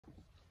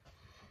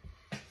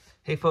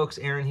Hey folks,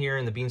 Aaron here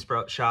in the Bean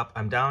Sprout shop.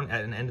 I'm down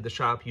at an end of the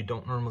shop you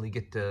don't normally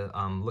get to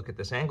look at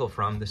this angle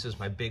from. This is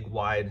my big,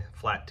 wide,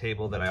 flat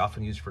table that I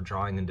often use for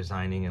drawing and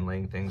designing and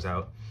laying things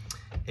out.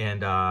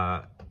 And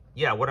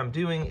yeah, what I'm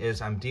doing is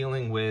I'm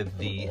dealing with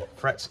the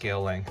fret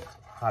scale length,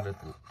 how to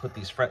put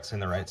these frets in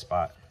the right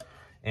spot.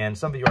 And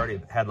some of you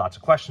already had lots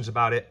of questions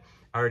about it.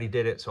 I already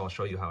did it, so I'll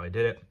show you how I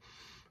did it.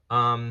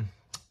 And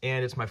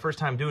it's my first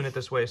time doing it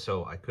this way,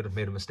 so I could have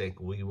made a mistake.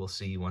 We will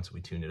see once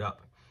we tune it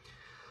up.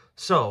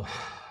 So,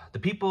 the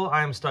people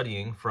I am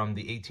studying from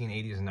the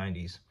 1880s and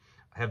 90s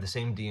have the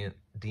same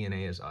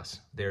DNA as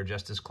us. They're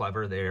just as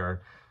clever. They are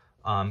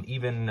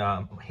even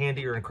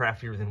handier and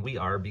craftier than we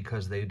are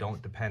because they don't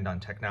depend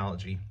on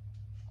technology.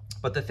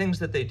 But the things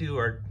that they do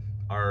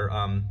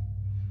are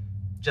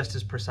just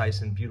as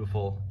precise and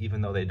beautiful,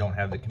 even though they don't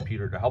have the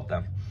computer to help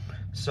them.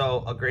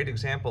 So a great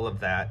example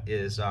of that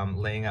is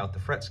laying out the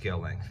fret scale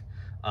length.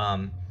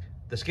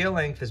 The scale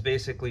length is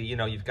basically, you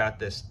know, you've got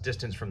this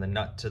distance from the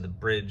nut to the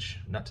bridge,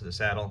 nut to the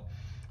saddle,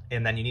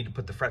 and then you need to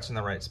put the frets in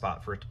the right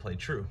spot for it to play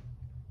true.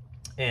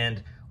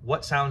 And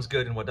what sounds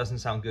good and what doesn't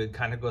sound good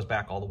kind of goes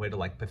back all the way to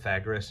like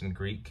Pythagoras and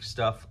Greek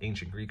stuff,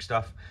 ancient Greek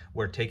stuff,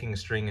 where taking a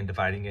string and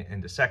dividing it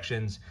into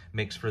sections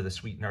makes for the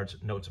sweet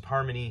notes of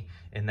harmony,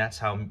 and that's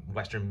how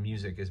Western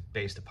music is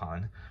based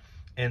upon.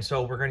 And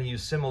so we're going to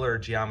use similar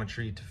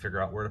geometry to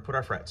figure out where to put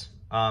our frets.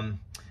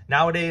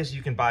 Nowadays,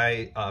 you can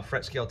buy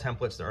fret scale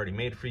templates that are already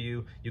made for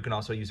you. You can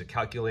also use a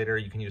calculator.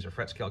 You can use a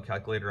fret scale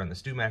calculator on the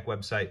StuMac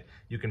website.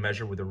 You can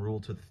measure with a rule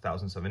to the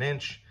thousandths of an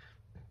inch.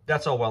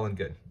 That's all well and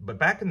good. But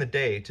back in the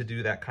day, to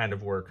do that kind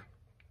of work,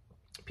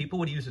 people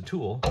would use a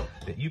tool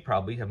that you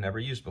probably have never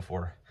used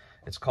before.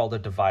 It's called a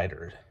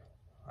divider.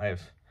 I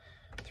have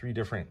 3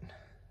 different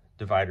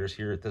dividers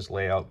here at this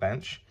layout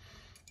bench.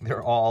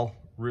 They're all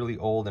really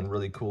old and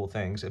really cool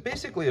things. It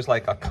basically is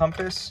like a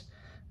compass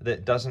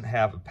that doesn't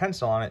have a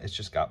pencil on it. It's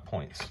just got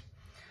points.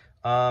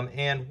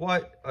 And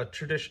what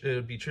it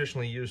would be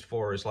traditionally used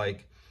for is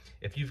like,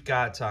 if you've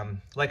got,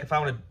 like if I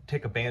want to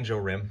take a banjo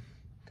rim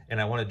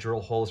and I want to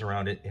drill holes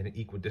around it in an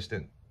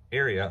equidistant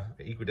area,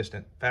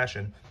 equidistant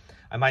fashion,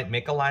 I might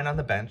make a line on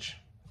the bench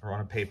or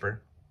on a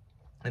paper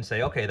and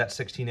say, okay, that's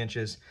 16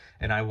 inches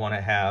and I want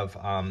to have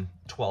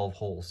 12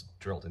 holes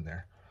drilled in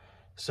there.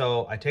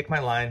 So I take my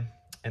line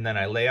and then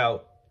I lay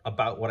out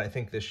about what I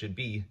think this should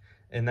be,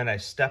 and then I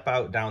step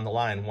out down the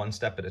line one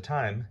step at a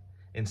time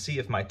and see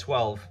if my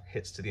 12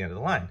 hits to the end of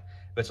the line.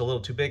 If it's a little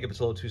too big, if it's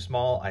a little too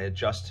small, I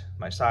adjust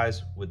my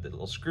size with the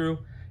little screw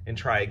and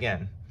try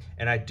again.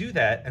 And I do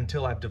that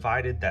until I've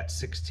divided that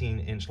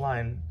 16-inch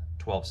line,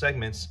 12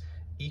 segments,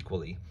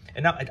 equally.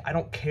 And now I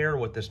don't care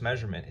what this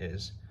measurement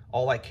is.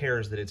 All I care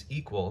is that it's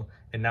equal,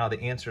 and now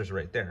the answer is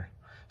right there.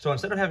 So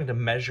instead of having to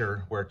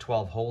measure where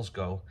 12 holes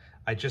go,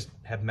 I just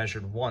have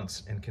measured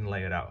once and can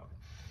lay it out.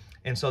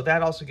 And so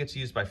that also gets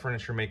used by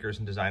furniture makers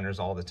and designers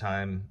all the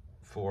time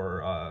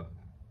for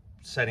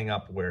setting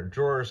up where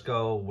drawers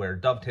go, where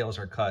dovetails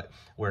are cut,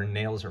 where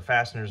nails or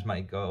fasteners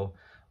might go,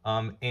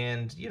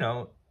 and you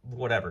know,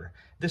 whatever.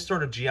 This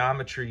sort of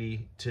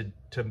geometry to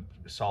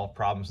solve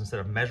problems instead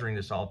of measuring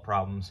to solve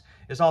problems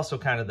is also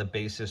kind of the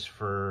basis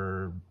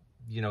for,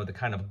 you know, the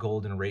kind of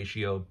golden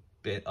ratio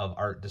bit of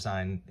art,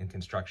 design, and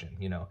construction.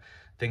 You know,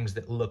 things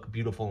that look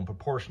beautiful and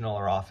proportional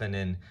are often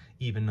in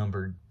even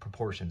numbered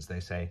proportions, they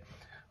say.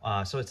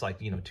 So it's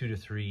like, you know, 2 to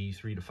 3,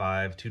 3 to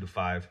 5, 2 to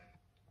 5,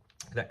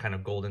 that kind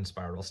of golden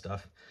spiral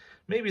stuff.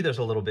 Maybe there's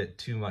a little bit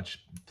too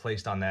much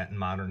placed on that in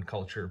modern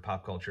culture,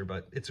 pop culture,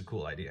 but it's a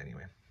cool idea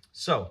anyway.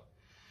 So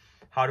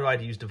how do I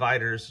use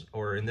dividers,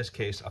 or in this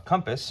case, a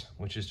compass,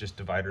 which is just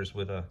dividers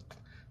with a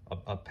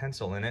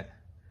pencil in it,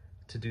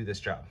 to do this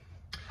job?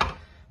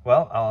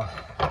 Well,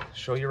 I'll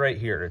show you right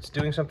here. It's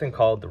doing something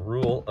called the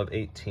rule of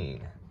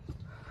 18.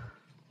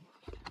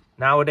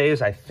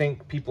 Nowadays, I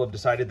think people have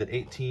decided that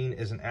 18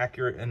 isn't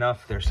accurate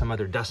enough. There's some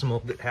other decimal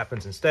that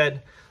happens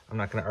instead. I'm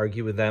not going to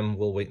argue with them.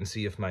 We'll wait and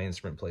see if my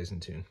instrument plays in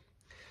tune.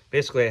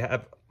 Basically, I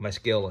have my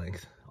scale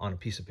length on a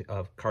piece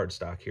of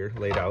cardstock here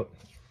laid out.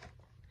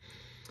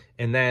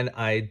 And then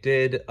I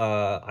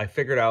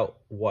figured out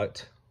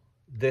what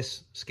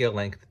this scale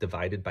length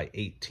divided by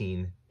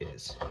 18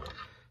 is.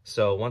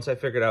 So once I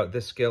figured out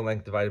this scale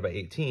length divided by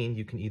 18,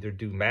 you can either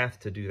do math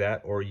to do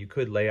that, or you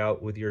could lay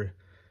out with your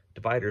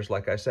dividers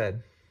like I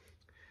said.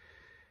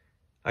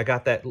 I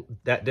got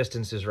that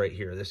distance is right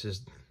here. This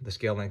is the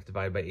scale length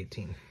divided by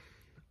 18.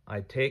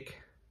 I take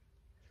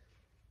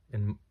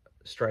and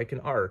strike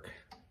an arc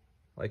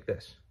like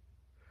this.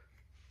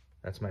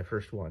 That's my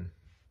first one.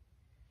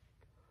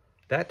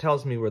 That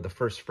tells me where the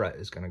first fret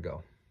is going to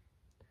go.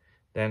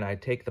 Then I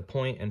take the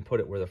point and put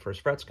it where the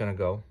first fret's going to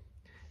go.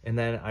 And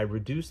then I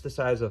reduce the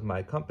size of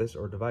my compass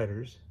or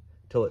dividers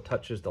till it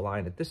touches the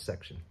line at this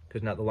section,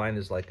 because now the line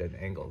is like an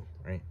angle,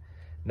 right?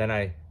 Then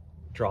I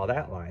draw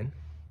that line.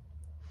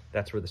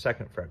 That's where the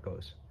second fret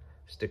goes.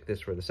 Stick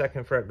this where the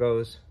second fret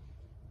goes,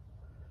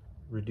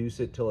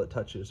 reduce it till it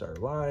touches our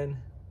line,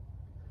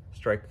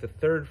 strike the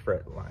third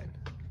fret line,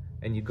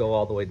 and you go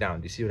all the way down.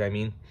 Do you see what I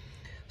mean?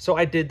 So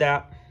I did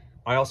that.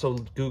 I also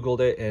Googled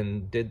it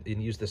and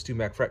used the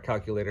StuMac fret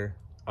calculator.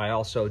 I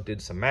also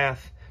did some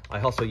math. I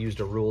also used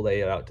a rule,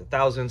 laid it out to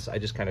thousandths. I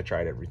just kind of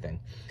tried everything.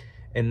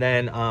 And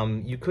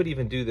then you could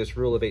even do this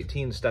rule of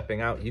 18 stepping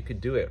out. You could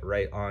do it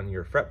right on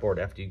your fretboard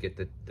after you get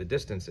the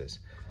distances.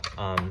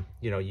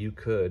 You know, you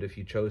could, if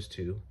you chose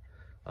to,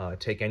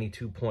 take any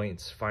 2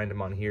 points, find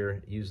them on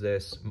here, use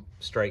this,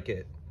 strike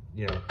it,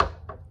 you know,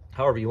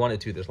 however you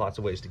wanted to. There's lots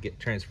of ways to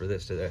transfer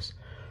this to this.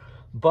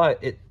 But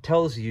it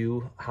tells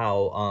you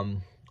how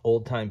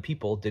old-time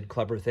people did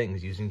clever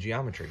things using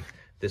geometry.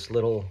 This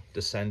little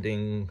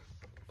descending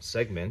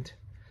segment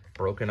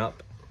broken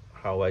up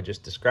how I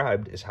just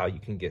described is how you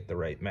can get the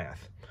right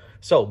math.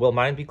 So will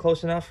mine be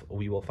close enough?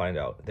 We will find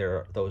out. There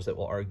are those that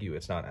will argue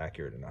it's not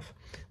accurate enough.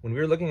 When we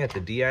were looking at the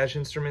Diaz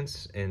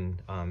instruments in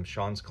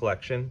Sean's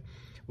collection,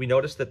 we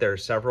noticed that there are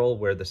several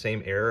where the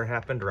same error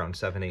happened around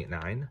 7, 8,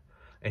 9.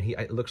 And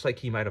it looks like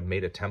he might have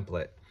made a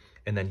template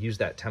and then used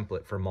that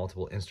template for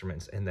multiple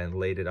instruments and then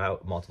laid it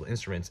out multiple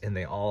instruments, and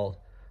they all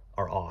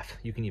are off.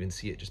 You can even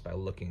see it just by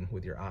looking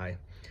with your eye.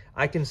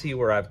 I can see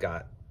where I've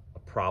got a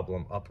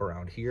problem up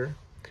around here.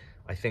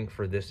 I think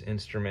for this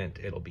instrument,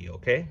 it'll be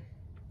okay.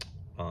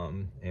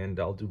 And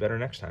I'll do better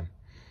next time.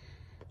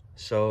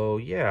 So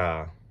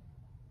yeah,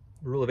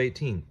 rule of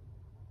 18,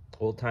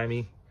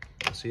 old-timey.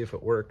 We'll see if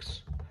it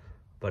works,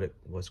 but it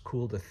was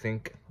cool to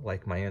think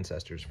like my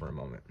ancestors for a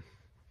moment.